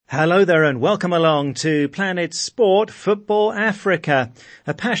Hello there and welcome along to Planet Sport Football Africa,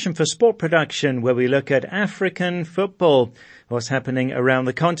 a passion for sport production where we look at African football, what's happening around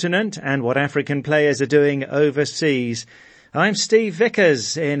the continent and what African players are doing overseas. I'm Steve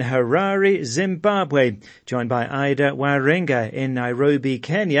Vickers in Harare, Zimbabwe, joined by Ida Waringa in Nairobi,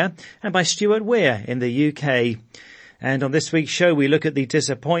 Kenya, and by Stuart Weir in the UK. And on this week's show, we look at the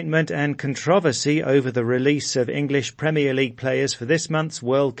disappointment and controversy over the release of English Premier League players for this month's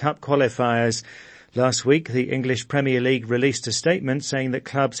World Cup qualifiers. Last week, the English Premier League released a statement saying that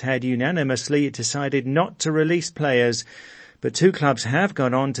clubs had unanimously decided not to release players. But two clubs have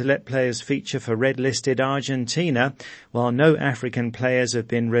gone on to let players feature for red-listed Argentina, while no African players have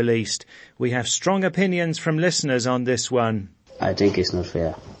been released. We have strong opinions from listeners on this one. I think it's not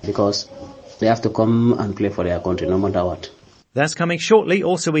fair because they have to come and play for their country no matter what. That's coming shortly.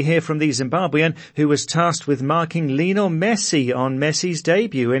 Also, we hear from the Zimbabwean who was tasked with marking Lionel Messi on Messi's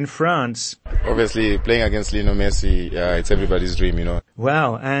debut in France. Obviously, playing against Lionel Messi, it's everybody's dream, you know.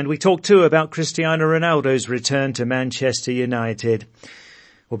 Wow. And we talked too about Cristiano Ronaldo's return to Manchester United.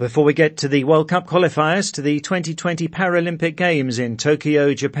 Well, before we get to the World Cup qualifiers, to the 2020 Paralympic Games in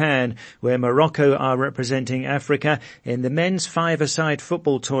Tokyo, Japan, where Morocco are representing Africa in the men's five-a-side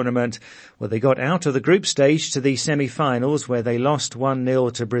football tournament. Well, they got out of the group stage to the semi-finals where they lost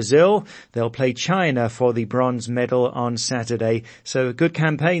 1-0 to Brazil. They'll play China for the bronze medal on Saturday. So a good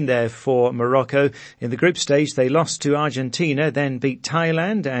campaign there for Morocco. In the group stage, they lost to Argentina, then beat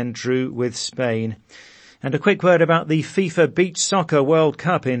Thailand and drew with Spain. And a quick word about the FIFA Beach Soccer World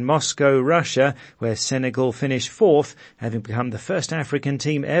Cup in Moscow, Russia, where Senegal finished fourth, having become the first African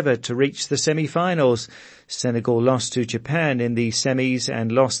team ever to reach the semi-finals. Senegal lost to Japan in the semis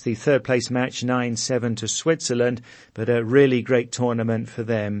and lost the third-place match 9-7 to Switzerland, but a really great tournament for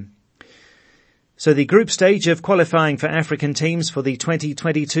them. So the group stage of qualifying for African teams for the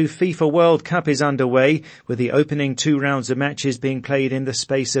 2022 FIFA World Cup is underway, with the opening two rounds of matches being played in the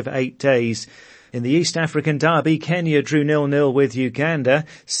space of 8 days. In the East African derby, Kenya drew 0-0 with Uganda.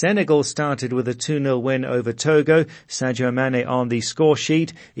 Senegal started with a 2-0 win over Togo. Sadio Mane on the score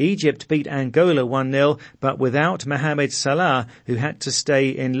sheet. Egypt beat Angola 1-0, but without Mohamed Salah, who had to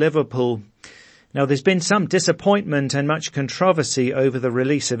stay in Liverpool. Now, there's been some disappointment and much controversy over the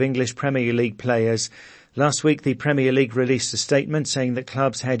release of English Premier League players. Last week, the Premier League released a statement saying that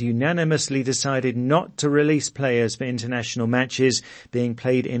clubs had unanimously decided not to release players for international matches being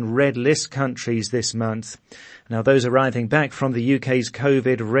played in red list countries this month. Now, those arriving back from the UK's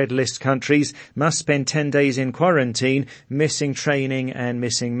COVID red list countries must spend 10 days in quarantine, missing training and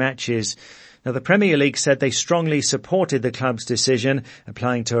missing matches. Now, the Premier League said they strongly supported the club's decision,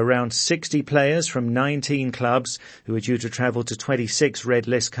 applying to around 60 players from 19 clubs who are due to travel to 26 red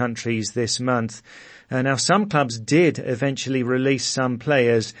list countries this month. Now, some clubs did eventually release some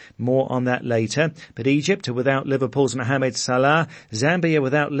players. More on that later. But Egypt without Liverpool's Mohamed Salah, Zambia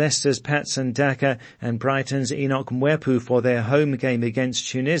without Leicester's Patson Daka, and Brighton's Enoch Mwepu for their home game against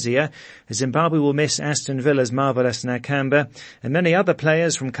Tunisia. Zimbabwe will miss Aston Villa's Marvelous Nakamba, and many other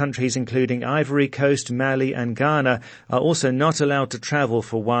players from countries including Ivory Coast, Mali and Ghana are also not allowed to travel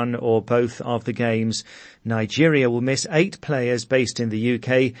for one or both of the games. Nigeria will miss 8 players based in the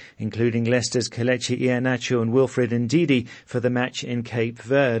UK, including Leicester's Kelechi Iheanacho and Wilfred Ndidi for the match in Cape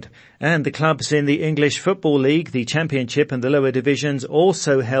Verde. And the clubs in the English Football League, the Championship and the lower divisions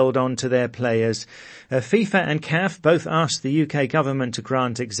also held on to their players. FIFA and CAF both asked the UK government to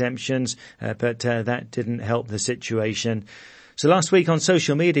grant exemptions, but that didn't help the situation. So last week on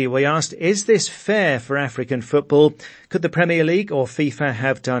social media we asked, is this fair for African football? Could the Premier League or FIFA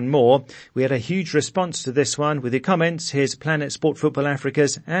have done more? We had a huge response to this one. With your comments, here's Planet Sport Football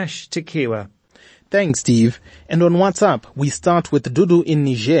Africa's Ash Tekiwa. Thanks, Steve. And on WhatsApp, we start with Dudu in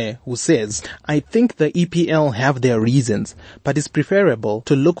Niger, who says, I think the EPL have their reasons, but it's preferable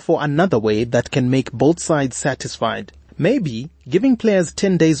to look for another way that can make both sides satisfied. Maybe giving players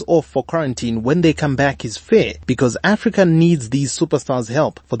 10 days off for quarantine when they come back is fair because Africa needs these superstars'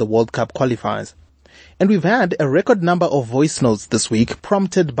 help for the World Cup qualifiers. And we've had a record number of voice notes this week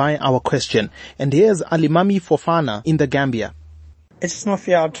prompted by our question. And here's Alimami Fofana in the Gambia. It's not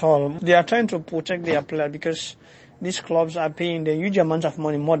fair at all. They are trying to protect their players because these clubs are paying them huge amounts of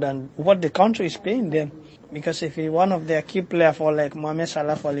money more than what the country is paying them. Because if one of their key players for like Mohamed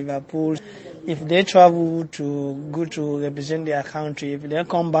Salah for Liverpool, if they travel to go to represent their country, if they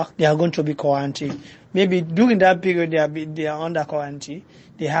come back, they are going to be quarantined. Maybe during that period they are under quarantine.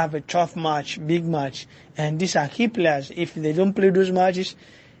 They have a tough match, big match, and these are key players. If they don't play those matches,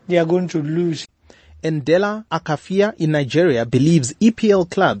 they are going to lose. Ndela Akafia in Nigeria believes EPL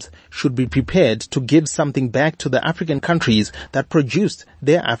clubs should be prepared to give something back to the African countries that produced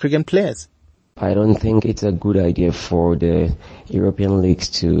their African players. I don't think it's a good idea for the European leagues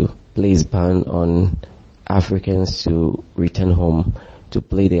to place ban on Africans to return home to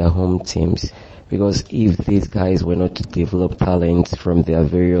play their home teams, because if these guys were not to develop talent from their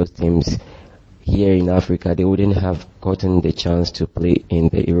various teams here in Africa, they wouldn't have gotten the chance to play in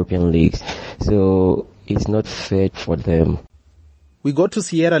the European leagues. So it's not fair for them. We go to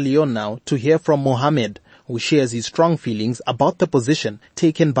Sierra Leone now to hear from Mohamed, who shares his strong feelings about the position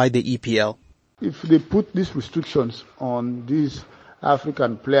taken by the EPL. If they put these restrictions on these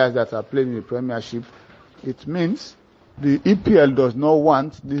African players that are playing in the Premiership, it means the EPL does not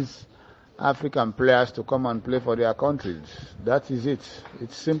want these African players to come and play for their countries. That is it.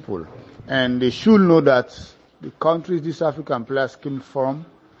 It's simple. And they should know that the countries these African players came from,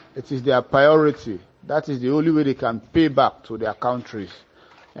 it is their priority. That is the only way they can pay back to their countries.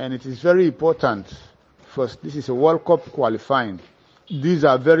 And it is very important. First, this is a World Cup qualifying. These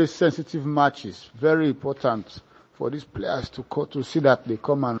are very sensitive matches, very important for these players to see that they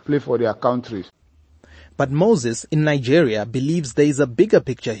come and play for their countries. But Moses in Nigeria believes there is a bigger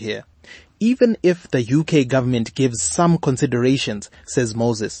picture here. Even if the UK government gives some considerations, says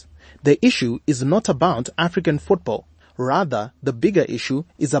Moses, the issue is not about African football. Rather, the bigger issue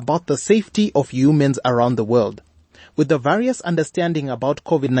is about the safety of humans around the world. With the various understanding about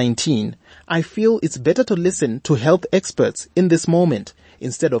COVID-19, I feel it's better to listen to health experts in this moment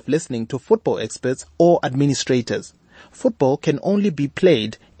instead of listening to football experts or administrators. Football can only be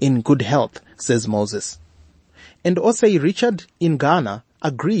played in good health, says Moses. And Osei Richard in Ghana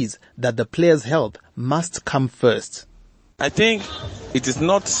agrees that the players' health must come first. I think it is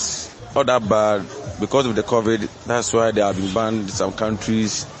not all that bad because of the COVID. That's why they have been banned in some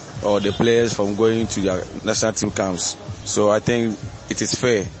countries or the players from going to their national team camps. So I think it is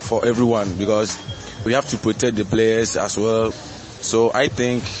fair for everyone because we have to protect the players as well. So I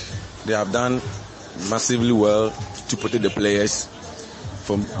think they have done massively well to protect the players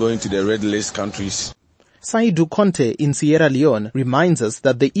from going to the red list countries. Saidu Conte in Sierra Leone reminds us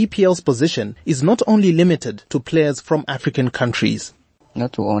that the EPL's position is not only limited to players from African countries.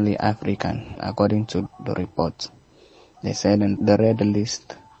 Not only African, according to the report. They said in the red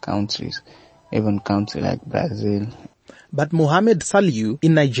list countries, even countries like Brazil. But Mohamed Saliu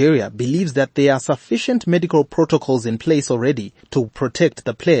in Nigeria believes that there are sufficient medical protocols in place already to protect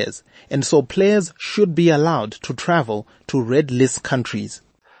the players, and so players should be allowed to travel to red list countries.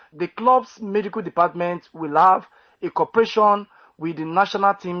 The club's medical department will have a cooperation with the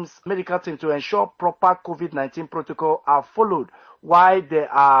national team's medical team to ensure proper COVID-19 protocol are followed while they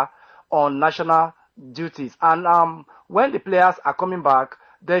are on national duties. And when the players are coming back,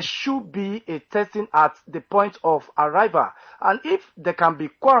 there should be a testing at the point of arrival. And if they can be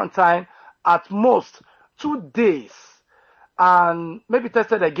quarantined at most 2 days and maybe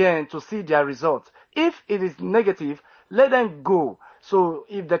tested again to see their results. If it is negative, let them go. So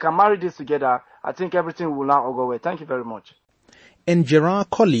if they can marry this together, I think everything will now go away. Thank you very much. And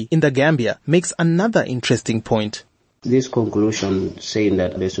Gerard Colley in the Gambia makes another interesting point. This conclusion saying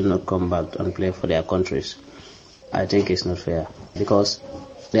that they should not come back and play for their countries, I think it's not fair because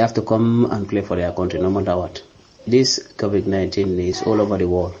they have to come and play for their country no matter what. This COVID-19 is all over the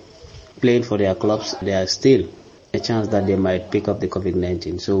world. Playing for their clubs, there is still a chance that they might pick up the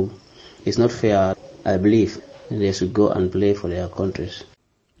COVID-19. So it's not fair, I believe. They should go and play for their countries.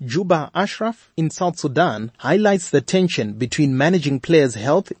 Juba Ashraf in South Sudan highlights the tension between managing players'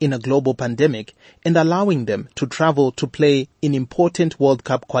 health in a global pandemic and allowing them to travel to play in important World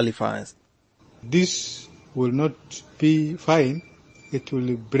Cup qualifiers. This will not be fine. It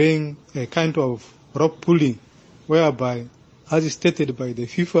will bring a kind of rope pulling whereby, as stated by the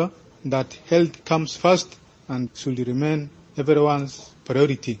FIFA, that health comes first and should remain everyone's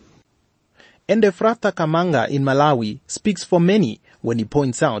priority. And Efrata Kamanga in Malawi speaks for many when he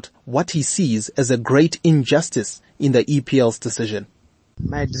points out what he sees as a great injustice in the EPL's decision.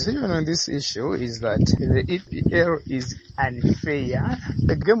 My decision on this issue is that the EPL is unfair.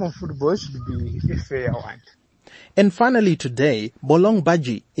 The game of football should be a fair one. And finally today, Bolong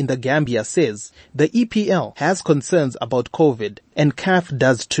Baji in the Gambia says the EPL has concerns about COVID and CAF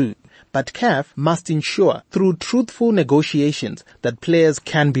does too. But CAF must ensure through truthful negotiations that players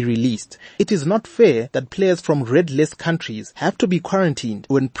can be released. It is not fair that players from red list countries have to be quarantined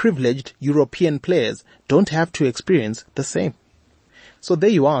when privileged European players don't have to experience the same. So there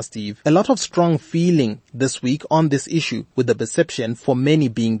you are, Steve. A lot of strong feeling this week on this issue, with the perception for many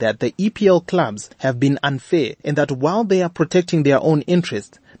being that the EPL clubs have been unfair and that while they are protecting their own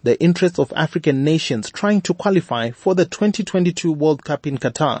interests, the interests of African nations trying to qualify for the 2022 World Cup in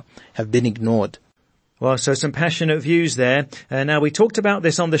Qatar have been ignored. Well, so some passionate views there. Now, we talked about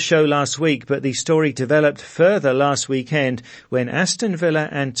this on the show last week, but the story developed further last weekend when Aston Villa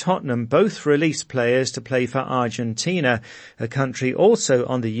and Tottenham both released players to play for Argentina, a country also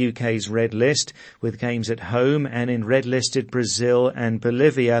on the UK's red list, with games at home, and in red-listed Brazil and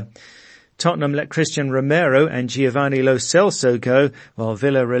Bolivia. Tottenham let Christian Romero and Giovanni Lo Celso go, while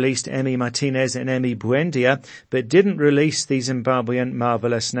Villa released Emi Martinez and Emi Buendia, but didn't release the Zimbabwean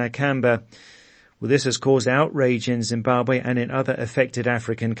Marvelous Nakamba. Well, this has caused outrage in Zimbabwe and in other affected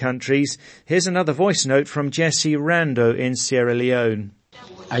African countries. Here's another voice note from Messi Ronaldo in Sierra Leone.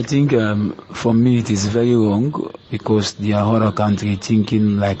 I think for me it is very wrong because there are other countries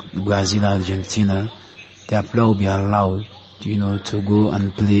thinking like Brazil and Argentina. Their players will be allowed, to go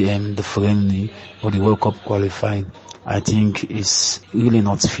and play the friendly or the World Cup qualifying. I think it's really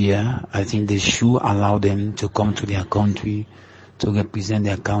not fair. I think they should allow them to come to their country, to represent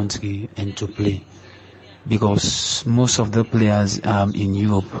their country and to play. Because most of the players in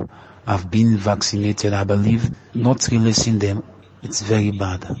Europe have been vaccinated. I believe not releasing them, it's very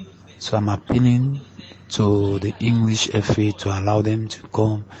bad. So I'm appealing to the English FA to allow them to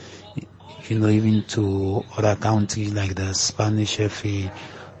come, even to other countries like the Spanish FA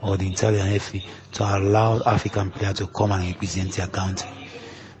or the Italian FA, to allow African players to come and represent their country.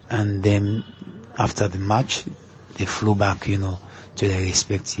 And then after the match, they flew back, to their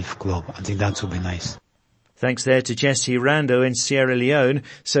respective club. I think that would be nice. Thanks there to Messi Ronaldo in Sierra Leone.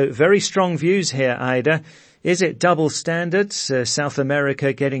 So very strong views here, Ida. Is it double standards? South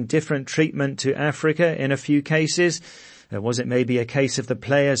America getting different treatment to Africa in a few cases? Was it maybe a case of the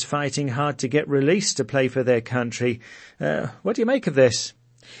players fighting hard to get released to play for their country? What do you make of this?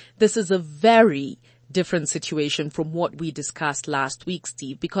 This is a very different situation from what we discussed last week,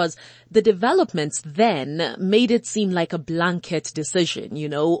 Steve, because the developments then made it seem like a blanket decision,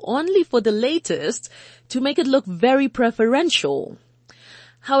 only for the latest to make it look very preferential.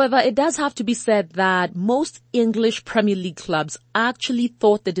 However, it does have to be said that most English Premier League clubs actually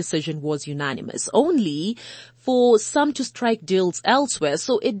thought the decision was unanimous, only for some to strike deals elsewhere.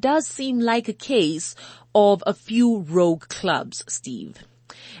 So it does seem like a case of a few rogue clubs, Steve.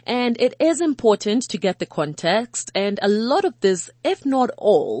 And it is important to get the context, and a lot of this, if not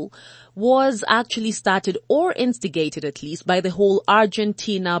all, was actually started or instigated at least by the whole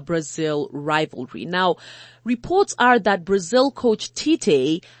Argentina-Brazil rivalry. Now, reports are that Brazil coach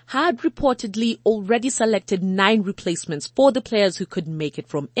Tite had reportedly already selected 9 replacements for the players who couldn't make it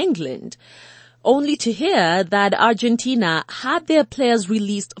from England, only to hear that Argentina had their players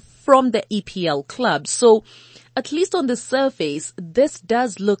released from the EPL club. So, at least on the surface, this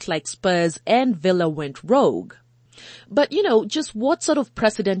does look like Spurs and Villa went rogue. But, just what sort of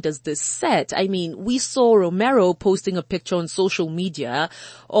precedent does this set? I mean, we saw Romero posting a picture on social media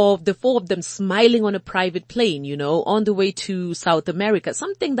of the 4 of them smiling on a private plane, on the way to South America.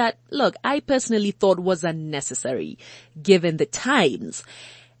 Something that, look, I personally thought was unnecessary, given the times.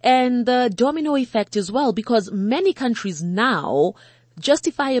 And the domino effect as well, because many countries now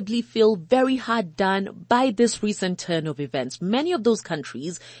justifiably feel very hard done by this recent turn of events. Many of those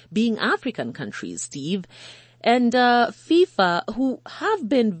countries being African countries, Steve. And FIFA, who have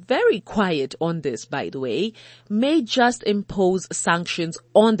been very quiet on this, by the way, may just impose sanctions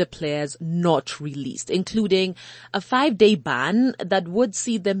on the players not released, including a 5-day ban that would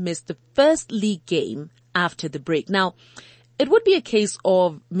see them miss the first league game after the break. Now, it would be a case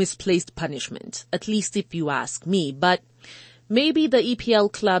of misplaced punishment, at least if you ask me, but maybe the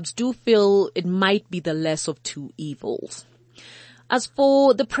EPL clubs do feel it might be the less of two evils. As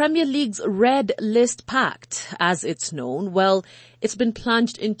for the Premier League's Red List Pact, as it's known, well, it's been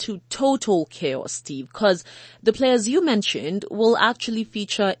plunged into total chaos, Steve, because the players you mentioned will actually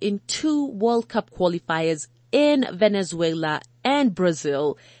feature in 2 World Cup qualifiers in Venezuela and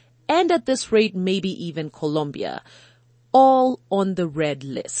Brazil, and at this rate, maybe even Colombia, all on the red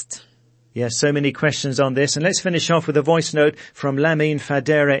list. Yes, so many questions on this. And let's finish off with a voice note from Lamine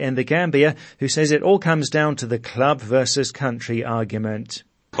Fadera in the Gambia, who says it all comes down to the club versus country argument.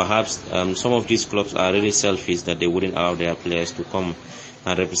 Perhaps some of these clubs are really selfish that they wouldn't allow their players to come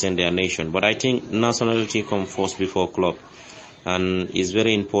and represent their nation. But I think nationality comes first before club. And it's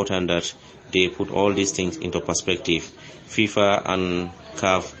very important that they put all these things into perspective. FIFA and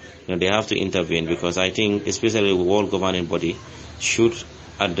CAF, they have to intervene, because I think especially the world governing body should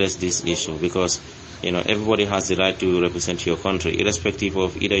address this issue, because everybody has the right to represent your country, irrespective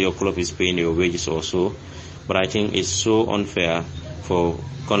of either your club is paying your wages or so. But I think it's so unfair for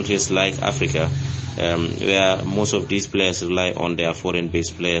countries like Africa, where most of these players rely on their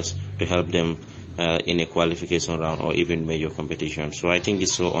foreign-based players to help them in a qualification round or even major competition. So I think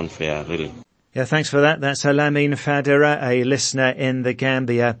it's so unfair, really. Yeah, thanks for that. That's Alamin Fadera, a listener in the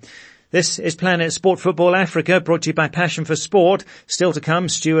Gambia. This is Planet Sport Football Africa, brought to you by Passion for Sport. Still to come,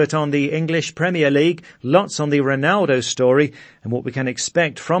 Stuart on the English Premier League, lots on the Ronaldo story, and what we can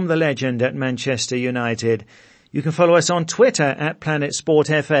expect from the legend at Manchester United. You can follow us on Twitter at Planet Sport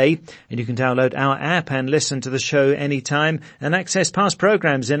FA, and you can download our app and listen to the show anytime and access past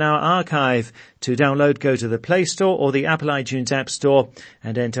programs in our archive. To download, go to the Play Store or the Apple iTunes App Store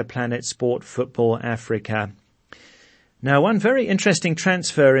and enter Planet Sport Football Africa. Now, one very interesting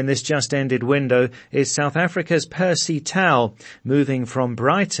transfer in this just-ended window is South Africa's Percy Tau, moving from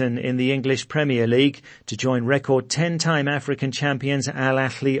Brighton in the English Premier League to join record 10-time African champions Al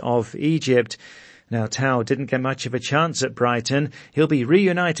Ahly of Egypt. Now, Tau didn't get much of a chance at Brighton. He'll be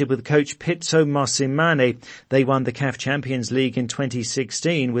reunited with coach Pitso Mosimane. They won the CAF Champions League in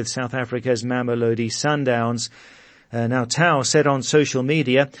 2016 with South Africa's Mamelodi Sundowns. Now, Tau said on social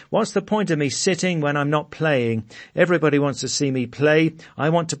media, "What's the point of me sitting when I'm not playing? Everybody wants to see me play. I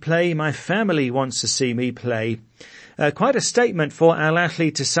want to play. My family wants to see me play." Quite a statement for Al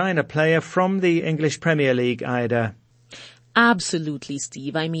Ahly to sign a player from the English Premier League, Ida. Absolutely,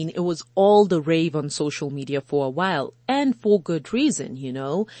 Steve. I mean, it was all the rave on social media for a while, and for good reason, you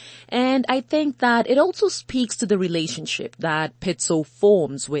know. And I think that it also speaks to the relationship that Pitso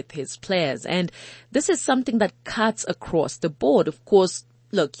forms with his players. And this is something that cuts across the board. Of course,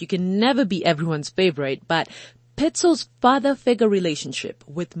 look, you can never be everyone's favorite, but Pitso's father-figure relationship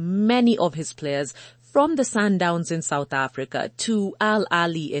with many of his players, from the Sundowns in South Africa to Al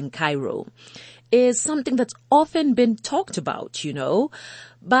Ahly in Cairo, is something that's often been talked about, you know.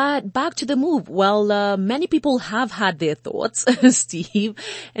 But back to the move. Well, many people have had their thoughts, Steve,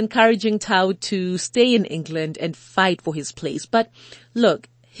 encouraging Tau to stay in England and fight for his place. But look,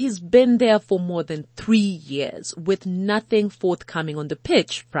 he's been there for more than 3 years with nothing forthcoming on the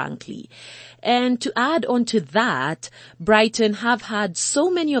pitch, frankly. And to add on to that, Brighton have had so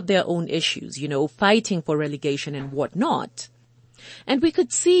many of their own issues, you know, fighting for relegation and whatnot. And we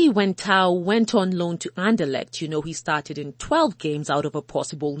could see when Tau went on loan to Anderlecht, you know, he started in 12 games out of a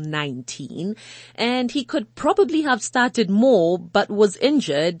possible 19. And he could probably have started more, but was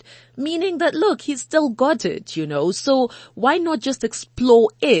injured, meaning that, look, he's still got it, you know. So why not just explore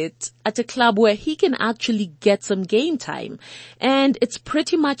it at a club where he can actually get some game time? And it's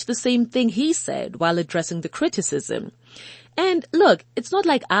pretty much the same thing he said while addressing the criticism. And look, it's not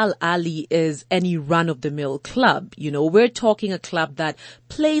like Al Ahly is any run-of-the-mill club, you know. We're talking a club that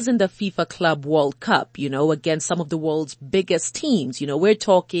plays in the FIFA Club World Cup, you know, against some of the world's biggest teams. You know, we're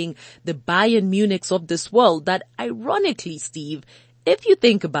talking the Bayern Munichs of this world that, ironically, Steve, if you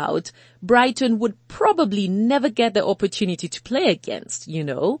think about, Brighton would probably never get the opportunity to play against, you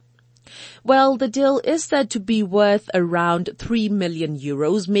know. Well, the deal is said to be worth around 3 million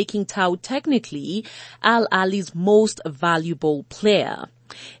euros, making Tau technically Al Ahly's most valuable player.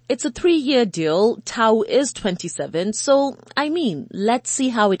 It's a 3-year deal. Tau is 27, so, I mean, let's see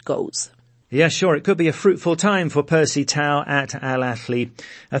how it goes. Yeah, sure. It could be a fruitful time for Percy Tau at Al Ahly.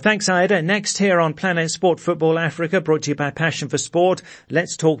 Thanks, Ida. Next here on Planet Sport Football Africa, brought to you by Passion for Sport,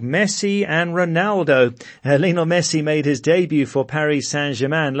 let's talk Messi and Ronaldo. Lionel Messi made his debut for Paris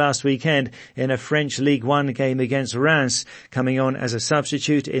Saint-Germain last weekend in a French Ligue 1 game against Reims, coming on as a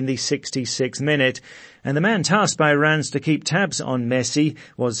substitute in the 66th minute. And the man tasked by Reims to keep tabs on Messi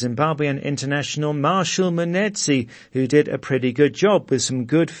was Zimbabwean international Marshall Munetsi, who did a pretty good job with some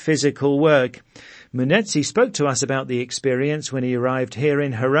good physical work. Munetsi spoke to us about the experience when he arrived here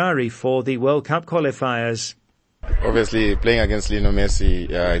in Harare for the World Cup qualifiers. Obviously, playing against Lionel Messi,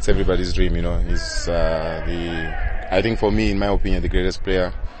 it's everybody's dream, you know. He's I think for me, in my opinion, the greatest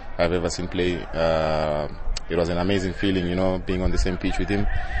player I've ever seen play. It was an amazing feeling, you know, being on the same pitch with him.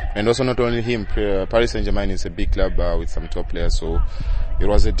 And also not only him, Paris Saint-Germain is a big club with some top players. So it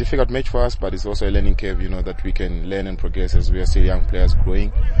was a difficult match for us, but it's also a learning curve, you know, that we can learn and progress as we are still young players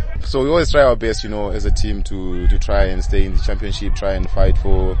growing. So we always try our best, you know, as a team to try and stay in the championship, try and fight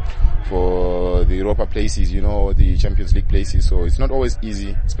for the Europa places, you know, the Champions League places. So it's not always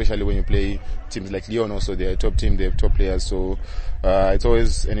easy, especially when you play teams like Lyon also. They're a top team, they have top players. So it's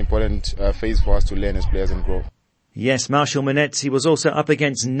always an important phase for us to learn as players and grow. Yes, Marshall Munetsi was also up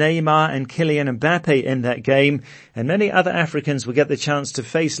against Neymar and Kylian Mbappe in that game, and many other Africans will get the chance to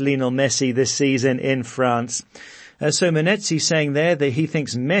face Lionel Messi this season in France. Somanetsi saying there that he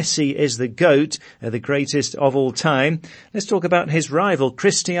thinks Messi is the GOAT, the greatest of all time. Let's talk about his rival,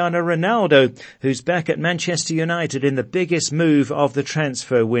 Cristiano Ronaldo, who's back at Manchester United in the biggest move of the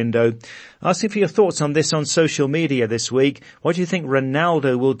transfer window. Asking for your thoughts on this on social media this week. What do you think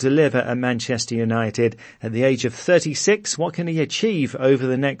Ronaldo will deliver at Manchester United? At the age of 36, what can he achieve over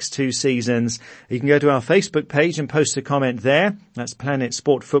the next 2 seasons? You can go to our Facebook page and post a comment there. That's Planet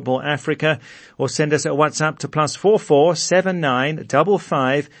Sport Football Africa. Or send us a WhatsApp to +44 79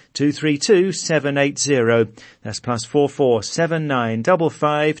 55 232 780. That's +44 79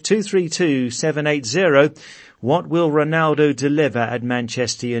 55 232 780. What will Ronaldo deliver at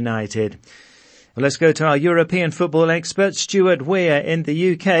Manchester United? Well, let's go to our European football expert, Stuart Weir in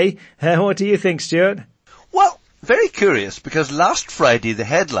the UK. What do you think, Stuart? Well, very curious, because last Friday the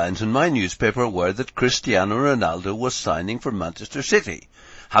headlines in my newspaper were that Cristiano Ronaldo was signing for Manchester City.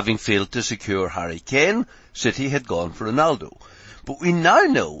 Having failed to secure Harry Kane, City had gone for Ronaldo. But we now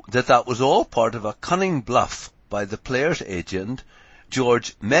know that that was all part of a cunning bluff by the player's agent,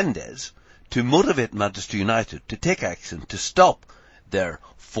 George Mendes, to motivate Manchester United to take action to stop their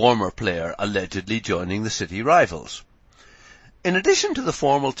former player allegedly joining the City rivals. In addition to the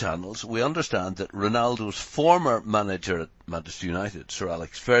formal channels, we understand that Ronaldo's former manager at Manchester United, Sir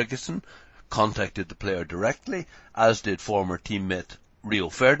Alex Ferguson, contacted the player directly, as did former teammate Rio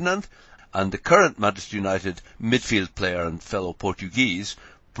Ferdinand, and the current Manchester United midfield player and fellow Portuguese,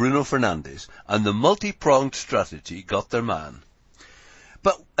 Bruno Fernandes, and the multi-pronged strategy got their man.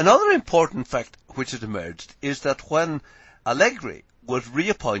 But another important fact which has emerged is that when Allegri was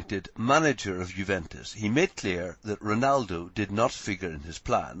reappointed manager of Juventus, he made clear that Ronaldo did not figure in his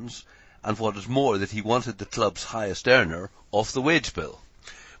plans, and what is more, that he wanted the club's highest earner off the wage bill.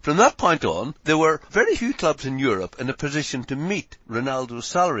 From that point on, there were very few clubs in Europe in a position to meet Ronaldo's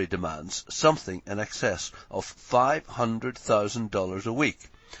salary demands, something in excess of $500,000 a week.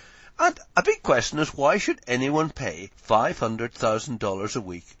 And a big question is, why should anyone pay $500,000 a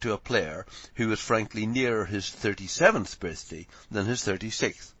week to a player who is frankly nearer his 37th birthday than his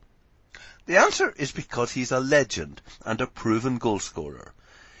 36th? The answer is because he's a legend and a proven goalscorer.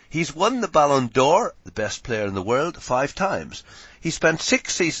 He's won the Ballon d'Or, the best player in the world, 5 times. He spent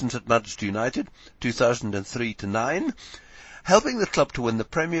 6 seasons at Manchester United, 2003 to 9, helping the club to win the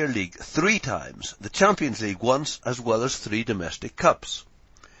Premier League 3 times, the Champions League once, as well as 3 domestic cups.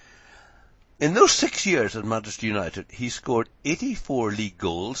 In those 6 years at Manchester United, he scored 84 league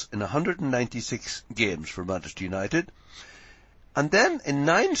goals in 196 games for Manchester United. And then, in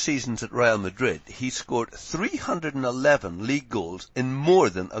 9 seasons at Real Madrid, he scored 311 league goals in more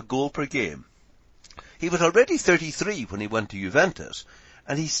than a goal per game. He was already 33 when he went to Juventus,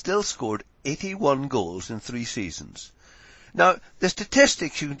 and he still scored 81 goals in 3 seasons. Now, the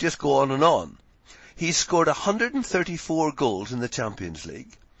statistics, you can just go on and on. He scored 134 goals in the Champions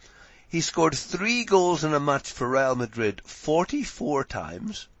League. He scored 3 goals in a match for Real Madrid 44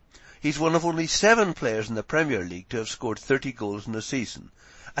 times. He's one of only 7 players in the Premier League to have scored 30 goals in a season.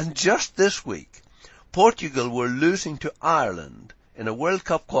 And just this week, Portugal were losing to Ireland in a World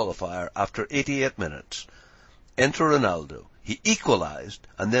Cup qualifier after 88 minutes. Enter Ronaldo. He equalised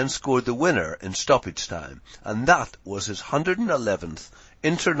and then scored the winner in stoppage time. And that was his 111th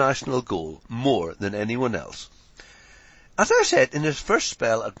international goal, more than anyone else. As I said, in his first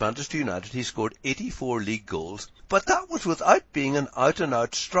spell at Manchester United, he scored 84 league goals, but that was without being an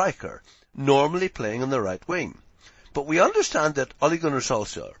out-and-out striker, normally playing on the right wing. But we understand that Ole Gunnar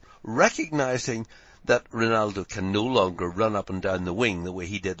Solskjaer, recognising that Ronaldo can no longer run up and down the wing the way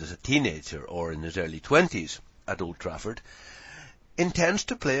he did as a teenager or in his early 20s at Old Trafford, intends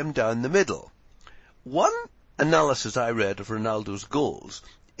to play him down the middle. One analysis I read of Ronaldo's goals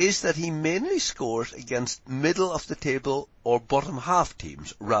is that he mainly scores against middle-of-the-table or bottom-half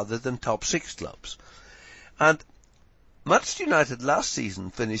teams rather than top-6 clubs. And Manchester United last season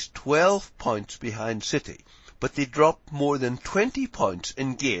finished 12 points behind City, but they dropped more than 20 points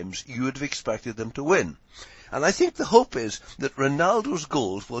in games you would have expected them to win. And I think the hope is that Ronaldo's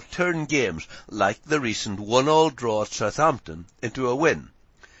goals will turn games like the recent 1-1 draw at Southampton into a win.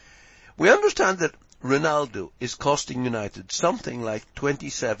 We understand that Ronaldo is costing United something like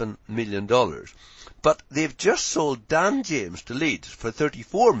 $27 million, but they've just sold Dan James to Leeds for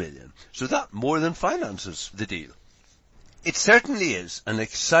 $34 million, so that more than finances the deal. It certainly is an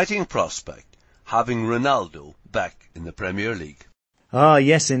exciting prospect having Ronaldo back in the Premier League. Ah,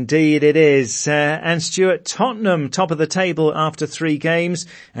 yes, indeed it is. And Stuart, Tottenham top of the table after 3 games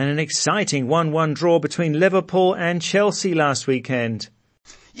and an exciting 1-1 draw between Liverpool and Chelsea last weekend.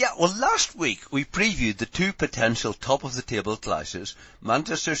 Yeah, well, last week we previewed the two potential top-of-the-table clashes,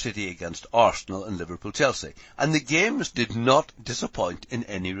 Manchester City against Arsenal and Liverpool-Chelsea, and the games did not disappoint in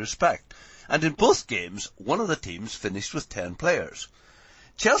any respect. And in both games, one of the teams finished with 10 players.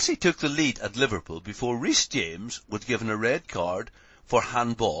 Chelsea took the lead at Liverpool before Reece James was given a red card for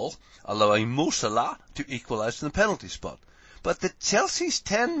handball, allowing Mo Salah to equalise in the penalty spot. But the Chelsea's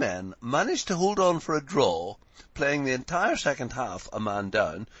 10 men managed to hold on for a draw, playing the entire second half a man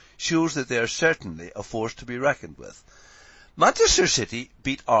down, shows that they are certainly a force to be reckoned with. Manchester City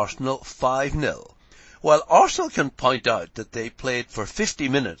beat Arsenal 5-0. While Arsenal can point out that they played for 50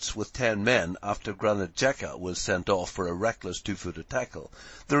 minutes with 10 men after Granit Xhaka was sent off for a reckless two-footed tackle,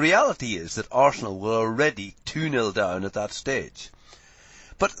 the reality is that Arsenal were already 2-0 down at that stage.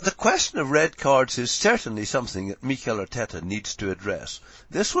 But the question of red cards is certainly something that Mikel Arteta needs to address.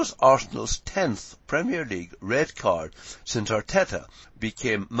 This was Arsenal's 10th Premier League red card since Arteta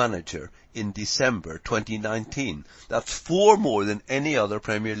became manager in December 2019. That's 4 more than any other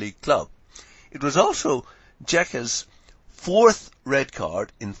Premier League club. It was also Xhaka's 4th red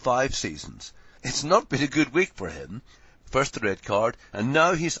card in 5 seasons. It's not been a good week for him. First the red card, and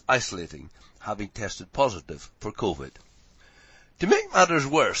now he's isolating, having tested positive for COVID. To make matters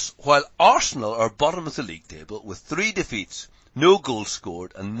worse, while Arsenal are bottom of the league table with 3 defeats, no goals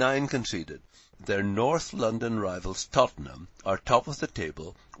scored and 9 conceded, their North London rivals Tottenham are top of the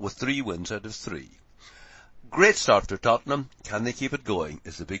table with 3 wins out of 3. Great start for Tottenham. Can they keep it going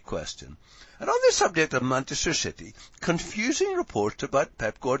is the big question. And on the subject of Manchester City, confusing reports about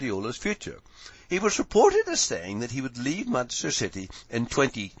Pep Guardiola's future. He was reported as saying that he would leave Manchester City in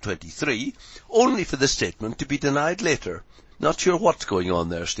 2023, only for the statement to be denied later. Not sure what's going on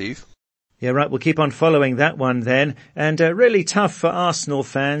there, Steve. Yeah, right. We'll keep on following that one then. And really tough for Arsenal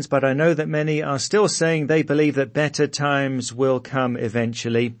fans, but I know that many are still saying they believe that better times will come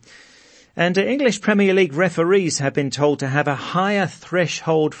eventually. And English Premier League referees have been told to have a higher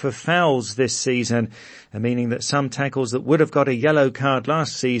threshold for fouls this season, meaning that some tackles that would have got a yellow card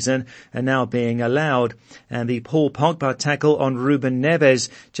last season are now being allowed. And the Paul Pogba tackle on Ruben Neves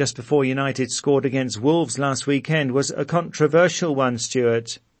just before United scored against Wolves last weekend was a controversial one,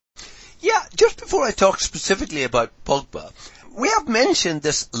 Stuart. Yeah, just before I talk specifically about Pogba, we have mentioned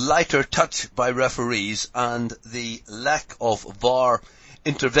this lighter touch by referees and the lack of VAR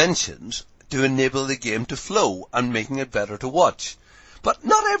interventions to enable the game to flow and making it better to watch. But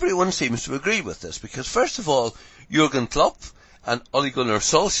not everyone seems to agree with this, because first of all, Jurgen Klopp and Ole Gunnar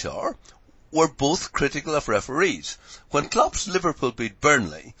Solskjaer were both critical of referees. When Klopp's Liverpool beat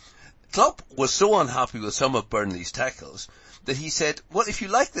Burnley, Klopp was so unhappy with some of Burnley's tackles that he said, well, if you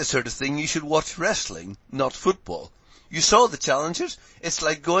like this sort of thing, you should watch wrestling, not football. You saw the challenges? It's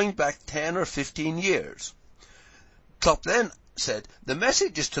like going back 10 or 15 years. Klopp then said, the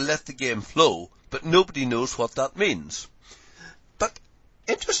message is to let the game flow, but nobody knows what that means. But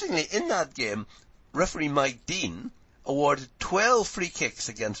interestingly, in that game, referee Mike Dean awarded 12 free kicks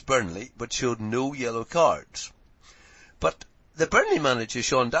against Burnley, but showed no yellow cards. But the Burnley manager,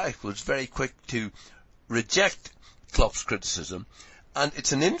 Sean Dyche, was very quick to reject Klopp's criticism, and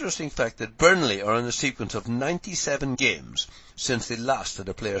it's an interesting fact that Burnley are in a sequence of 97 games since they last had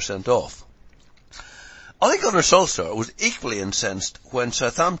a player sent off. Ole Gunnar Solskjaer was equally incensed when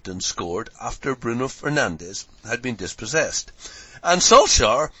Southampton scored after Bruno Fernandes had been dispossessed. And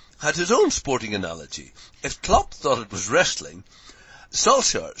Solskjaer had his own sporting analogy. If Klopp thought it was wrestling,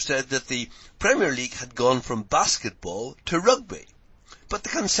 Solskjaer said that the Premier League had gone from basketball to rugby. But the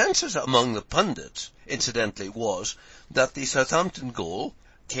consensus among the pundits, incidentally, was that the Southampton goal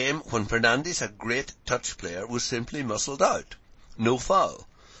came when Fernandes, a great touch player, was simply muscled out. No foul.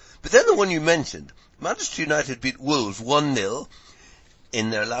 But then the one you mentioned, Manchester United beat Wolves 1-0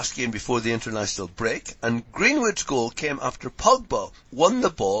 in their last game before the international break, and Greenwood's goal came after Pogba won the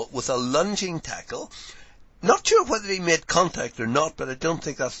ball with a lunging tackle. Not sure whether he made contact or not, but I don't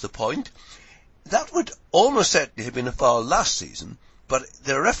think that's the point. That would almost certainly have been a foul last season, but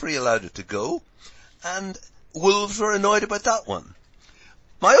the referee allowed it to go, and Wolves were annoyed about that one.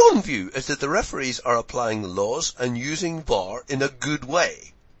 My own view is that the referees are applying the laws and using VAR in a good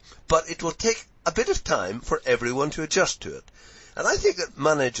way, but it will take a bit of time for everyone to adjust to it. And I think that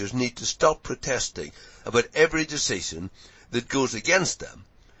managers need to stop protesting about every decision that goes against them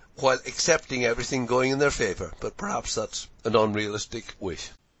while accepting everything going in their favour. But perhaps that's an unrealistic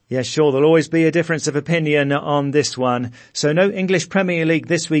wish. Yeah, sure, there'll always be a difference of opinion on this one. So no English Premier League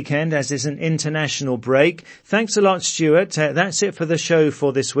this weekend, as is an international break. Thanks a lot, Stuart. That's it for the show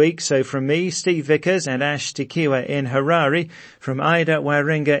for this week. So from me, Steve Vickers, and Ash Tikiwa in Harare, from Ida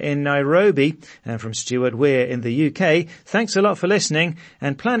Waringa in Nairobi, and from Stuart Weir in the UK, thanks a lot for listening.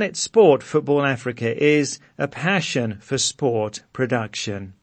 And Planet Sport Football Africa is a passion for sport production.